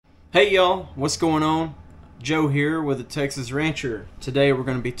Hey y'all, what's going on? Joe here with the Texas Rancher. Today we're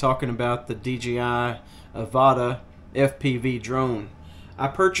going to be talking about the DJI Avata FPV drone. I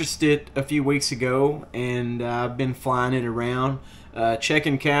purchased it a few weeks ago and I've been flying it around,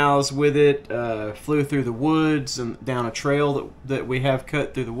 checking cows with it, flew through the woods and down a trail that we have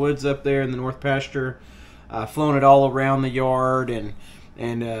cut through the woods up there in the North Pasture. Flown it all around the yard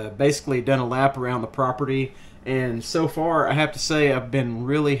and basically done a lap around the property. And so far, I have to say, I've been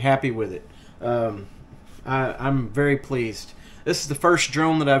really happy with it. I'm very pleased. This is the first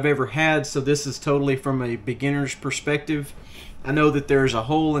drone that I've ever had, so this is totally from a beginner's perspective. I know that there's a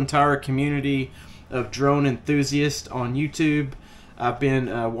whole entire community of drone enthusiasts on YouTube. I've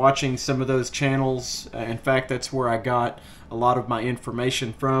been watching some of those channels. In fact, that's where I got a lot of my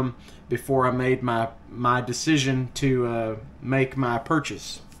information from before I made my decision to make my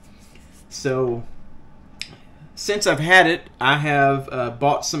purchase. So since I've had it, I have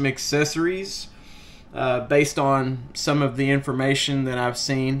bought some accessories based on some of the information that I've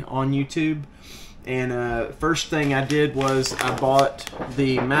seen on YouTube. And first thing I did was I bought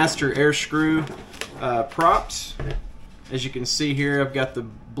the master air screw props. As you can see here, I've got the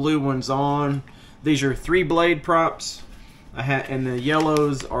blue ones on. These are 3-blade props, and the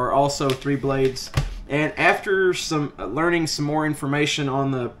yellows are also 3 blades. And after learning some more information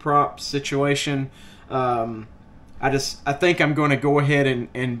on the prop situation, I think I'm going to go ahead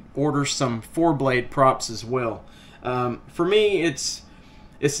and order some 4-blade props as well. For me, it's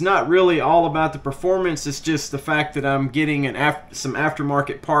not really all about the performance. It's just the fact that I'm getting some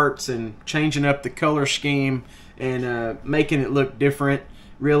aftermarket parts and changing up the color scheme and making it look different,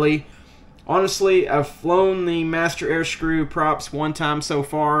 really. Honestly, I've flown the master air screw props one time so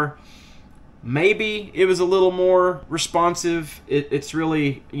far. Maybe it was a little more responsive. It's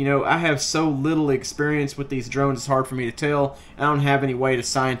really, I have so little experience with these drones, it's hard for me to tell. I don't have any way to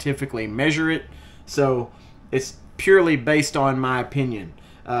scientifically measure it, so it's purely based on my opinion.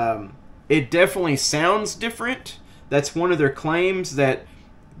 It definitely sounds different. That's one of their claims, that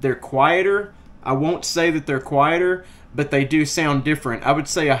they're quieter. I won't say that they're quieter, but they do sound different. I would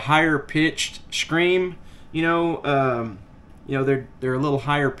say a higher pitched scream, they're a little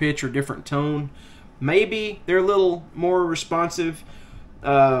higher pitch or different tone. Maybe they're a little more responsive.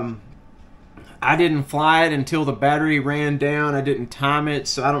 I didn't fly it until the battery ran down. I didn't time it,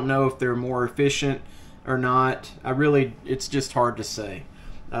 so I don't know if they're more efficient or not. It's just hard to say.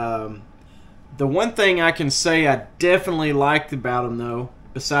 The one thing I can say I definitely liked about them, though,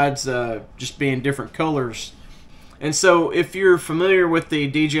 besides just being different colors. And so if you're familiar with the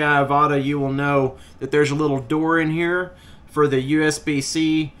DJI Avata, you will know that there's a little door in here for the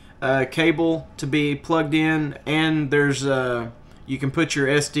USB-C cable to be plugged in, and there's you can put your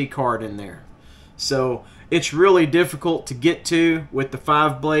SD card in there. So it's really difficult to get to with the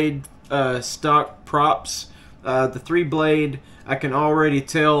 5-blade stock props. The 3-blade, I can already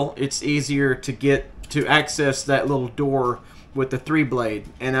tell it's easier to get to access that little door with the 3-blade,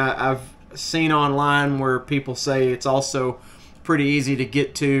 and I've seen online where people say it's also pretty easy to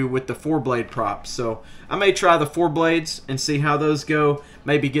get to with the 4-blade props. So I may try the 4 blades and see how those go.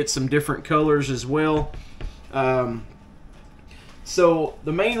 Maybe get some different colors as well. So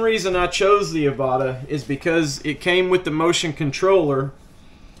the main reason I chose the Avata is because it came with the motion controller.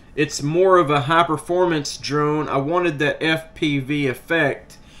 It's more of a high performance drone. I wanted that FPV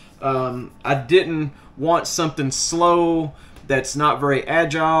effect. I didn't want something slow that's not very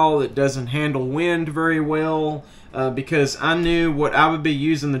agile, that doesn't handle wind very well, because I knew what I would be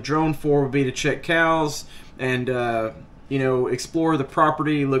using the drone for would be to check cows and explore the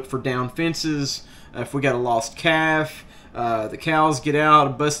property, look for down fences. If we got a lost calf, the cows get out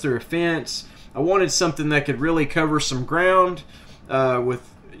and bust through a fence. I wanted something that could really cover some ground.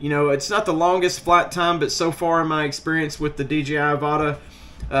 It's not the longest flight time, but so far in my experience with the DJI Avata,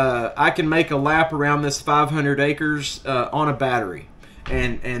 I can make a lap around this 500 acres on a battery,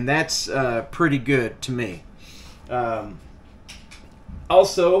 and that's pretty good to me.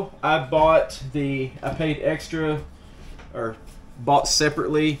 Also, I paid extra, or bought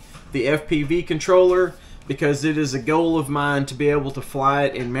separately, the FPV controller, because it is a goal of mine to be able to fly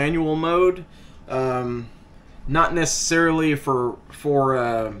it in manual mode. Not necessarily for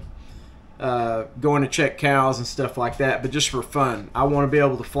going to check cows and stuff like that, but just for fun. I want to be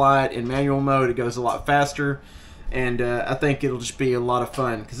able to fly it in manual mode. It goes a lot faster, and I think it'll just be a lot of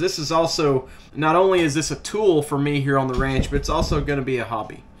fun, because this is also, not only is this a tool for me here on the ranch, but it's also going to be a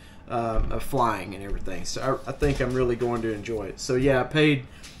hobby of flying and everything. So I think I'm really going to enjoy it. So yeah, I paid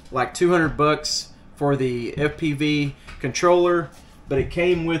like 200 bucks for the FPV controller, but it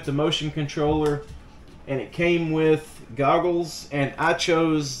came with the motion controller, and it came with goggles, and I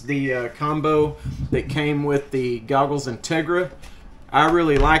chose the combo that came with the goggles Integra. I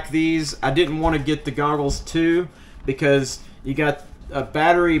really like these. I didn't want to get the goggles too because you got a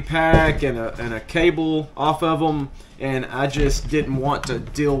battery pack and a cable off of them, and I just didn't want to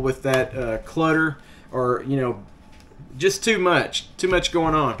deal with that clutter, or just too much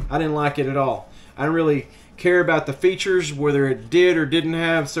going on. I didn't like it at all. I didn't really care about the features, whether it did or didn't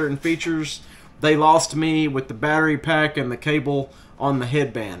have certain features. They lost me with the battery pack and the cable on the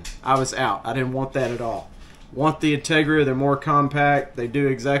headband. I was out. I didn't want that at all. Want the Integra. They're more compact. They do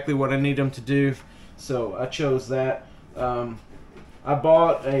exactly what I need them to do. So I chose that. I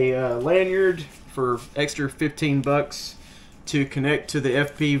bought a lanyard for extra 15 bucks to connect to the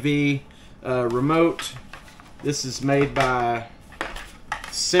FPV remote. This is made by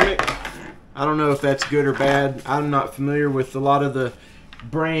Simic. I don't know if that's good or bad. I'm not familiar with a lot of the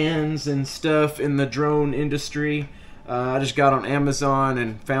brands and stuff in the drone industry. I just got on Amazon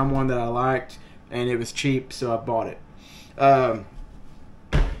and found one that I liked, and it was cheap, so I bought it.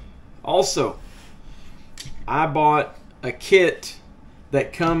 Also, I bought a kit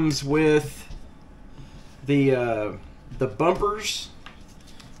that comes with the bumpers.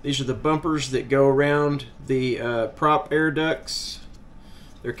 These are the bumpers that go around the prop air ducts.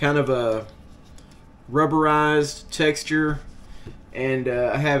 They're kind of a rubberized texture, and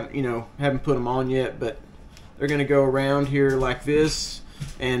I haven't put them on yet, but they're going to go around here like this,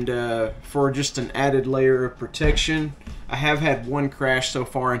 and for just an added layer of protection. I have had one crash so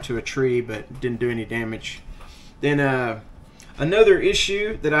far into a tree, but didn't do any damage. Then another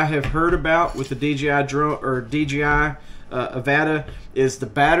issue that I have heard about with the DJI drone, or DJI Avata, is the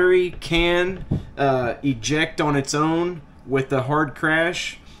battery can eject on its own with the hard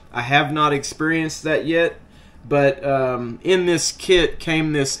crash. I have not experienced that yet, but in this kit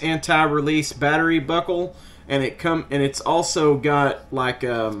came this anti-release battery buckle, and it's also got like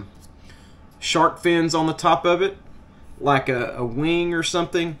shark fins on the top of it, like a wing or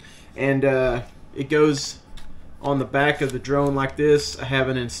something, and it goes on the back of the drone like this. I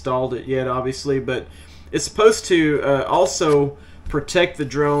haven't installed it yet, obviously, but it's supposed to also protect the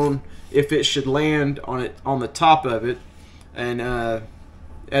drone if it should land on the top of it, and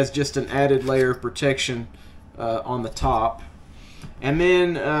as just an added layer of protection on the top. And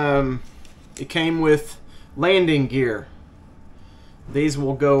then it came with landing gear. These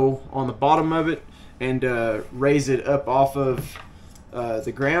will go on the bottom of it and raise it up off of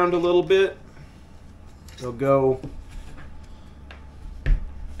the ground a little bit. They'll go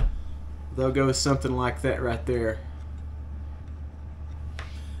something like that right there.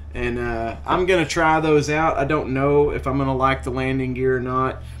 And I'm gonna try those out. I don't know if I'm gonna like the landing gear or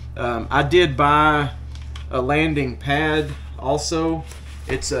not. I did buy a landing pad also.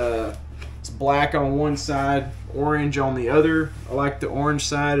 It's black on one side, orange on the other. I like the orange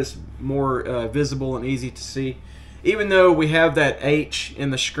side. It's more visible and easy to see. Even though we have that H in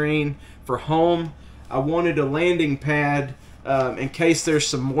the screen for home, I wanted a landing pad in case there's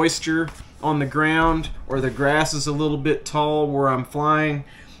some moisture on the ground or the grass is a little bit tall where I'm flying,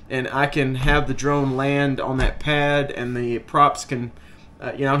 and I can have the drone land on that pad, and the props can,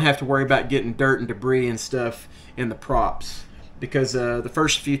 I don't have to worry about getting dirt and debris and stuff in the props. Because the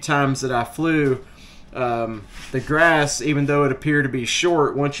first few times that I flew, the grass, even though it appeared to be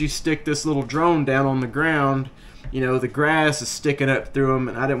short, once you stick this little drone down on the ground, the grass is sticking up through them,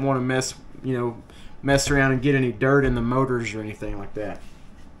 and I didn't want to mess around and get any dirt in the motors or anything like that.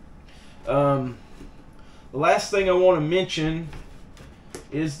 The last thing I want to mention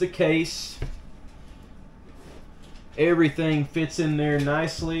is the case. Everything fits in there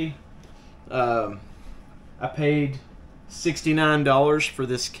nicely. I paid $69 for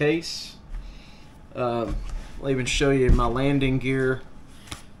this case. I'll even show you my landing gear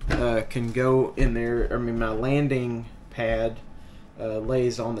can go in there. I mean, my landing pad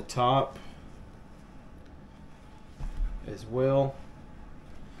lays on the top as well.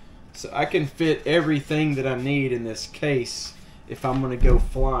 So I can fit everything that I need in this case if I'm going to go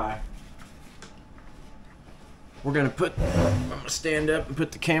fly. I'm going to stand up and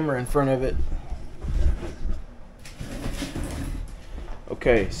put the camera in front of it.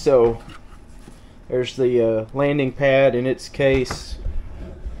 Okay, so there's the landing pad in its case.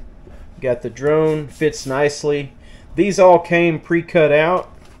 Got the drone, fits nicely. These all came pre-cut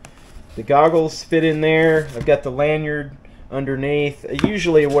out. The goggles fit in there. I've got the lanyard underneath.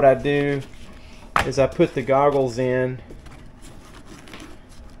 Usually what I do is I put the goggles in,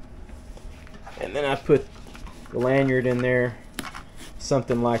 and then I put the lanyard in there,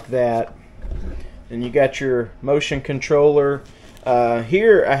 something like that. And you got your motion controller.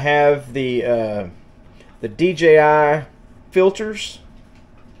 Here I have the the DJI filters,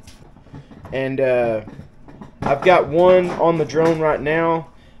 and I've got one on the drone right now.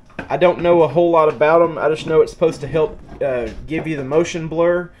 I don't know a whole lot about them. I just know it's supposed to help give you the motion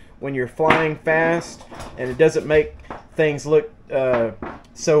blur when you're flying fast, and it doesn't make things look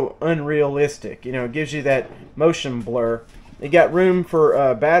so unrealistic. You know, it gives you that motion blur. It got room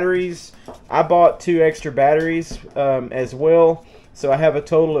for batteries. I bought 2 extra batteries as well, so I have a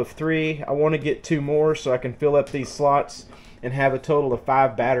total of 3. I want to get 2 more so I can fill up these slots and have a total of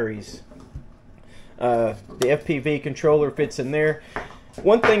 5 batteries. The FPV controller fits in there.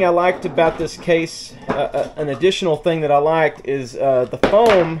 One thing I liked about this case, an additional thing that I liked, is the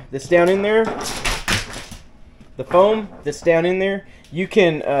foam that's down in there. The foam that's down in there, you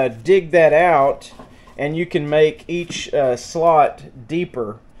can dig that out, and you can make each slot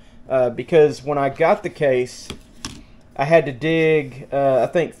deeper. Because when I got the case, I had to dig, I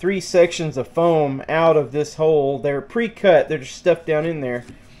think, 3 sections of foam out of this hole. They're pre-cut, they're just stuffed down in there,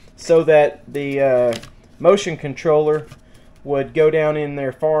 so that the motion controller would go down in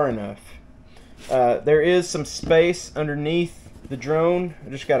there far enough. There is some space underneath the drone. I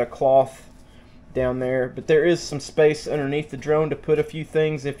just got a cloth down there, but there is some space underneath the drone to put a few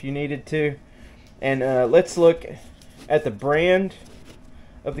things if you needed to. And let's look at the brand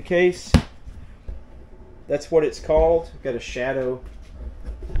of the case. That's what it's called. Got a shadow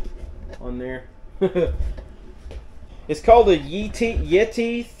on there. It's called a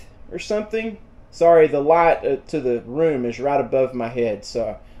Yeti or something. Sorry, the light to the room is right above my head,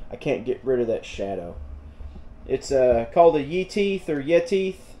 so I can't get rid of that shadow. It's called a Yeti or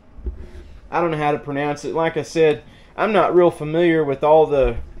Yeti. I don't know how to pronounce it. Like I said, I'm not real familiar with all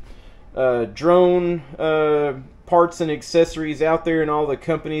the drone parts and accessories out there and all the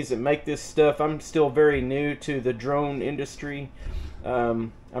companies that make this stuff. I'm still very new to the drone industry.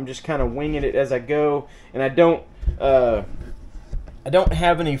 I'm just kind of winging it as I go, and I don't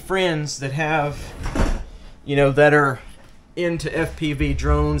have any friends that have, you know, that are into FPV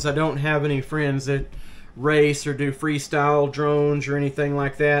drones. I don't have any friends that race or do freestyle drones or anything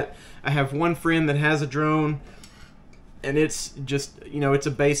like that. I have one friend that has a drone, and it's just, you know, it's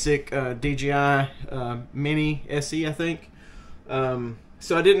a basic DJI Mini SE, I think.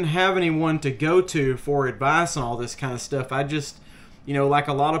 So I didn't have anyone to go to for advice on all this kind of stuff. I just, you know, like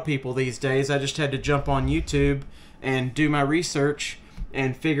a lot of people these days, I just had to jump on YouTube and do my research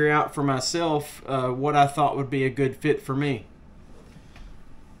and figure out for myself what I thought would be a good fit for me.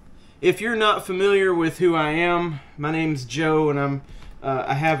 If you're not familiar with who I am, my name's Joe, and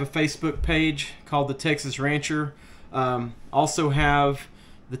I have a Facebook page called The Texas Rancher. Also have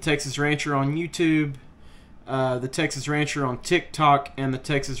The Texas Rancher on YouTube, The Texas Rancher on TikTok, and The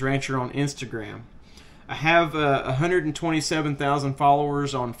Texas Rancher on Instagram. I have 127,000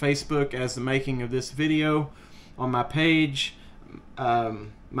 followers on Facebook as the making of this video. On my page, my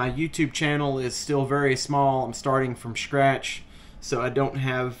YouTube channel is still very small. I'm starting from scratch, so I don't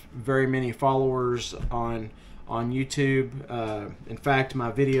have very many followers on YouTube. In fact,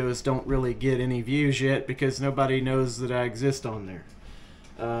 my videos don't really get any views yet because nobody knows that I exist on there.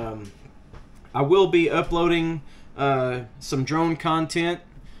 I will be uploading some drone content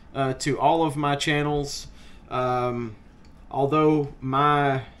to all of my channels. Although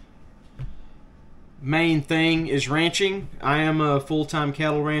my main thing is ranching, I am a full-time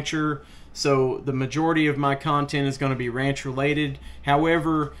cattle rancher, so the majority of my content is going to be ranch related.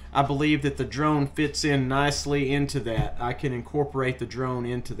 However, I believe that the drone fits in nicely into that. I can incorporate the drone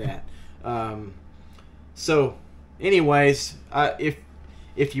into that. So anyways,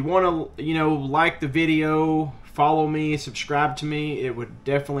 if you want to, you know, like the video, follow me, subscribe to me, it would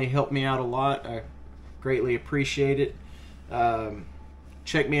definitely help me out a lot. I greatly appreciate it.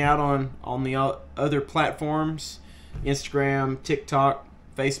 Check me out on the other platforms: Instagram, TikTok,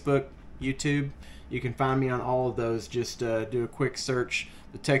 Facebook, YouTube. You can find me on all of those. Just do a quick search,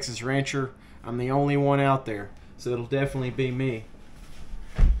 The Texas Rancher. I'm the only one out there, so it'll definitely be me.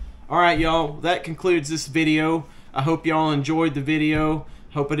 Alright, y'all, that concludes this video. I hope y'all enjoyed the video.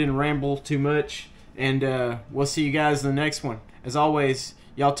 Hope I didn't ramble too much, and we'll see you guys in the next one. As always,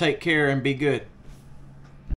 y'all take care and be good.